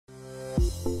Hello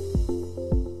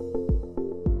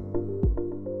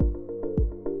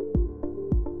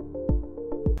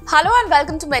and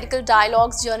welcome to Medical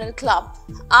Dialogues Journal Club.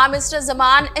 I'm Mr.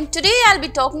 Zaman and today I'll be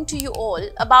talking to you all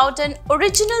about an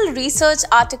original research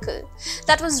article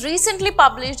that was recently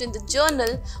published in the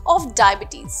Journal of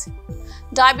Diabetes.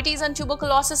 Diabetes and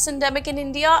Tuberculosis Syndemic in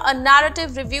India, a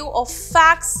narrative review of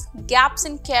facts, gaps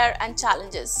in care and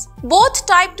challenges. Both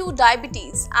type 2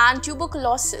 diabetes and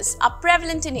tuberculosis are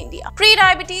prevalent in India.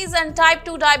 Prediabetes and type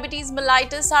 2 diabetes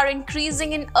mellitus are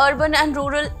increasing in urban and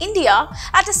rural India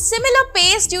at a similar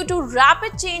pace due to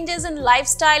rapid changes in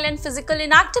lifestyle and physical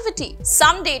inactivity.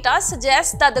 Some data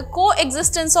suggest that the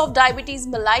coexistence of diabetes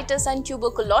mellitus and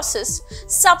tuberculosis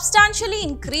substantially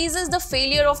increases the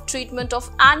failure of treatment of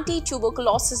antituberculosis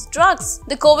drugs.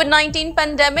 The COVID-19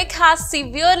 pandemic has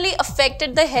severely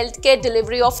affected the healthcare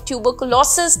delivery of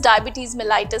tuberculosis-diabetes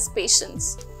mellitus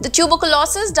patients. The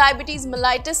tuberculosis-diabetes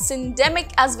mellitus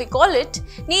syndemic, as we call it,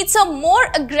 needs a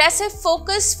more aggressive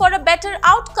focus for a better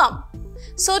outcome.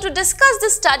 So to discuss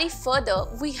this study further,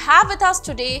 we have with us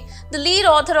today the lead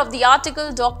author of the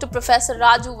article, Dr. Professor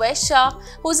Raju Vaishya,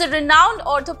 who is a renowned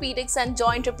orthopedics and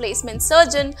joint replacement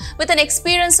surgeon with an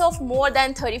experience of more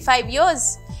than 35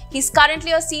 years. He is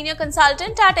currently a senior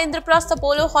consultant at Indraprastha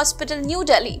Apollo Hospital, New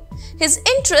Delhi. His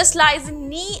interest lies in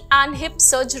knee and hip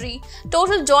surgery,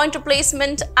 total joint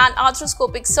replacement and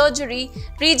arthroscopic surgery,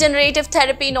 regenerative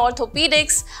therapy in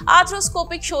orthopedics,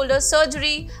 arthroscopic shoulder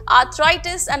surgery,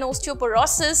 arthritis and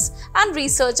osteoporosis, and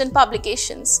research and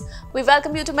publications. We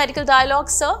welcome you to Medical Dialogue,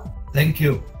 sir. Thank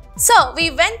you. Sir, we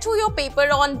went through your paper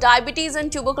on diabetes and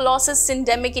tuberculosis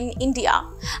syndemic in India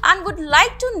and would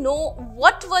like to know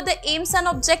what were the aims and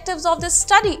objectives of this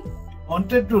study. I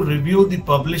wanted to review the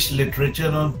published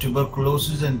literature on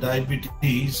tuberculosis and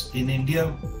diabetes in India,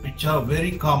 which are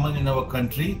very common in our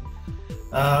country,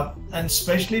 and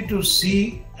especially to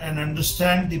see and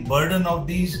understand the burden of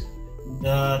these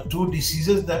two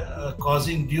diseases that are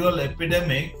causing dual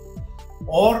epidemic,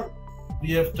 or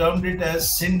we have termed it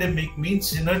as syndemic,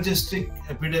 means synergistic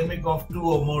epidemic of two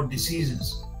or more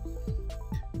diseases.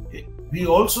 We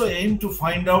also aim to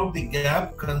find out the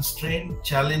gap, constraint,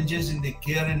 challenges in the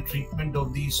care and treatment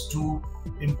of these two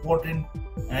important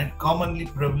and commonly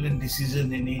prevalent diseases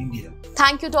in India.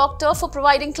 Thank you, doctor, for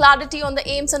providing clarity on the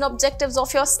aims and objectives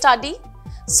of your study.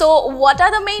 So, what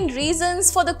are the main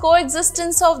reasons for the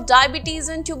coexistence of diabetes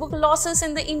and tuberculosis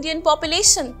in the Indian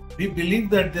population? We believe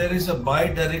that there is a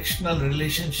bi-directional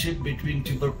relationship between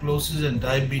tuberculosis and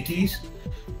diabetes.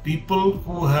 People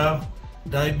who have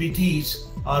diabetes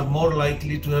are more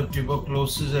likely to have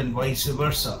tuberculosis and vice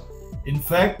versa. In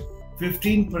fact,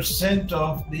 15%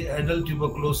 of the adult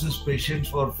tuberculosis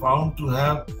patients were found to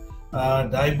have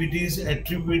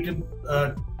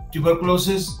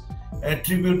tuberculosis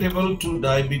attributable to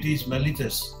diabetes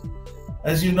mellitus.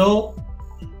 As you know,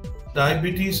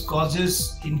 diabetes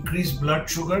causes increased blood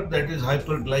sugar, that is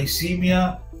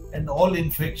hyperglycemia, and all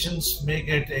infections may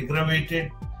get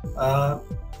aggravated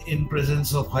in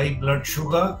presence of high blood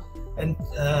sugar. And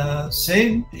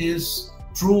same is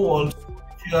true also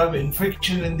if you have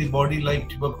infection in the body like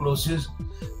tuberculosis,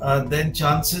 then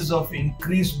chances of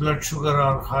increased blood sugar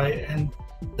are high, and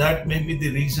that may be the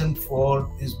reason for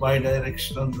this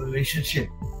bidirectional relationship.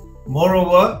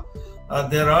 Moreover,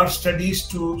 there are studies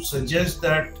to suggest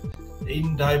that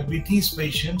in diabetes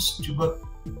patients,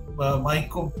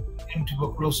 mycobacterium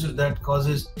tuberculosis that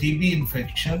causes TB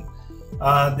infection,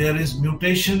 there is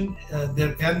mutation.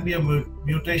 There can be a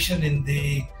mutation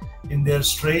in their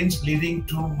strains, leading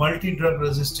to multi-drug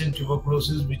resistant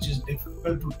tuberculosis, which is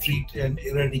difficult to treat and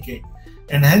eradicate.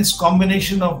 And hence,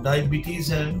 combination of diabetes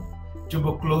and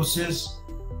tuberculosis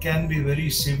can be very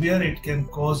severe. It can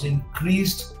cause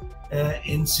increased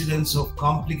incidence of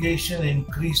complication,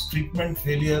 increased treatment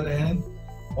failure, and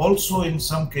also in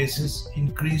some cases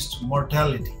increased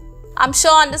mortality. I'm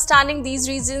sure understanding these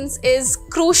reasons is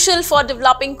crucial for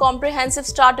developing comprehensive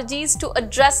strategies to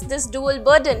address this dual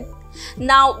burden.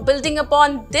 Now, building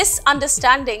upon this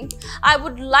understanding, I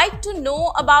would like to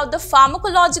know about the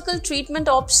pharmacological treatment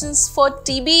options for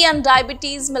TB and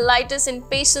diabetes mellitus in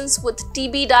patients with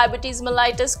TB diabetes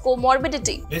mellitus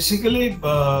comorbidity. Basically,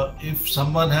 if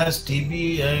someone has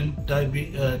TB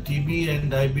and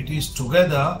diabetes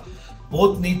together,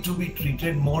 both need to be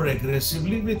treated more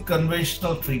aggressively with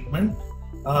conventional treatment,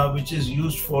 which is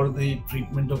used for the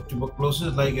treatment of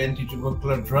tuberculosis, like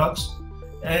antitubercular drugs,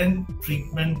 and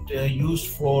treatment used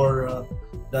for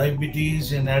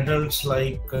diabetes in adults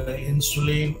like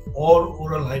insulin or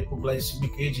oral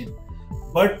hypoglycemic agent.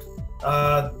 But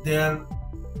their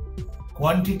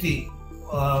quantity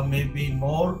may be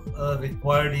more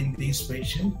required in these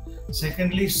patients.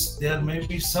 Secondly, there may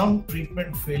be some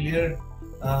treatment failure,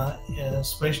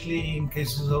 especially in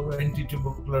cases of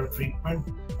antitubercular treatment,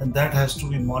 and that has to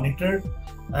be monitored.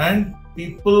 And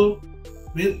people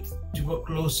with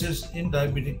tuberculosis in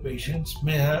diabetic patients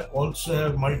may also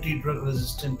have multi-drug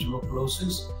resistant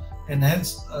tuberculosis, and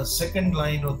hence second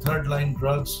line or third line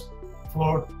drugs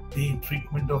for the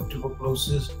treatment of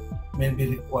tuberculosis may be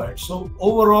required. So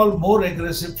overall, more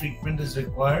aggressive treatment is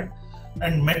required,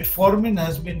 and metformin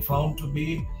has been found to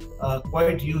be a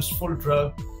quite useful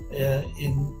drug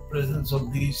in presence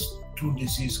of these two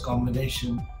disease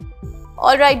combination.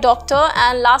 All right, doctor.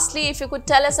 And lastly, if you could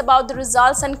tell us about the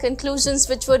results and conclusions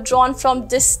which were drawn from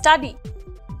this study.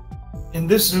 In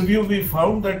this review, we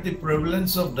found that the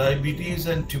prevalence of diabetes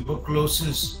and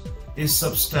tuberculosis is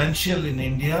substantial in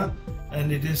India,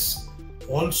 and it is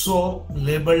also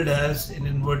labeled as, in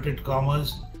inverted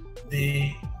commas,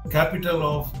 the capital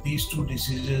of these two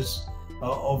diseases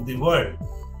of the world.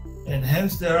 And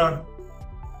hence there are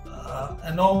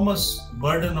enormous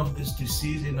burden of this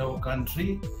disease in our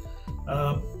country.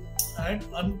 And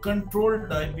uncontrolled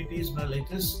diabetes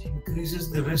mellitus increases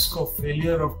the risk of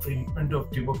failure of treatment of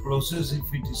tuberculosis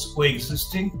if it is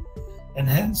coexisting, and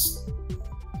hence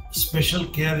special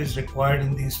care is required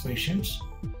in these patients.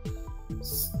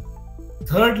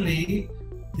 Thirdly,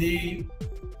 the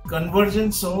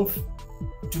convergence of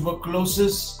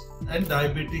tuberculosis and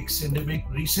diabetic syndemic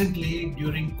recently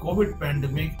during COVID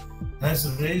pandemic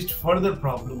has raised further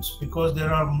problems, because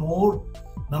there are more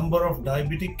number of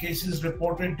diabetic cases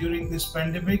reported during this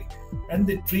pandemic, and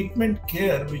the treatment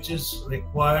care which is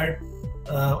required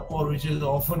or which is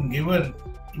often given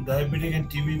to diabetic and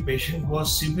TB patients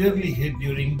was severely hit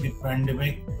during the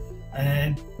pandemic,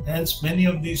 and hence many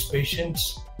of these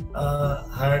patients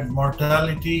had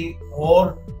mortality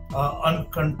or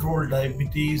uncontrolled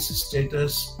diabetes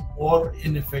status or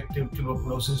ineffective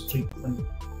tuberculosis treatment.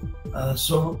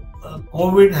 So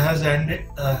COVID has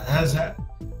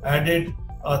added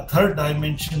a third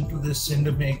dimension to this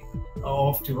syndemic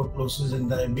of tuberculosis and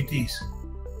diabetes.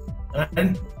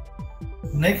 And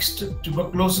next,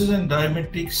 tuberculosis and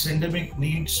diabetic syndemic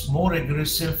needs more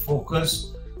aggressive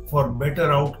focus for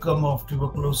better outcome of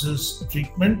tuberculosis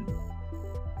treatment.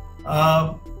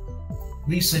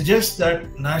 We suggest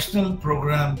that national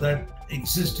program that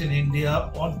exists in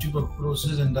India on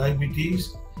tuberculosis and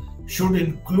diabetes should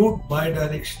include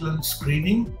bidirectional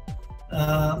screening.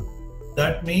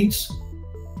 That means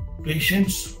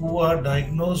patients who are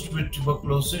diagnosed with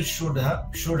tuberculosis should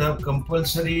have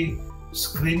compulsory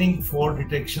screening for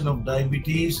detection of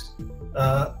diabetes,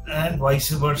 and vice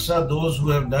versa. Those who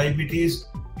have diabetes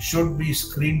should be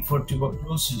screened for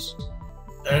tuberculosis.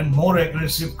 And more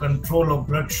aggressive control of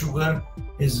blood sugar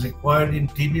is required in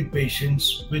TB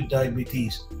patients with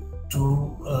diabetes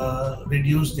to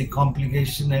reduce the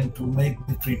complication and to make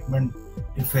the treatment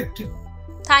effective.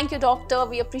 Thank you, doctor.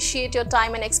 We appreciate your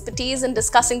time and expertise in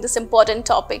discussing this important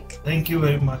topic. Thank you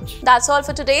very much. That's all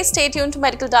for today. Stay tuned to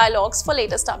Medical Dialogues for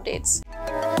latest updates.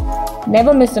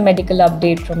 Never miss a medical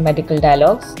update from Medical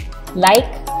Dialogues.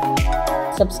 Like,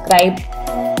 subscribe,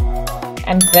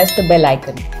 and press the bell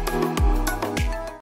icon.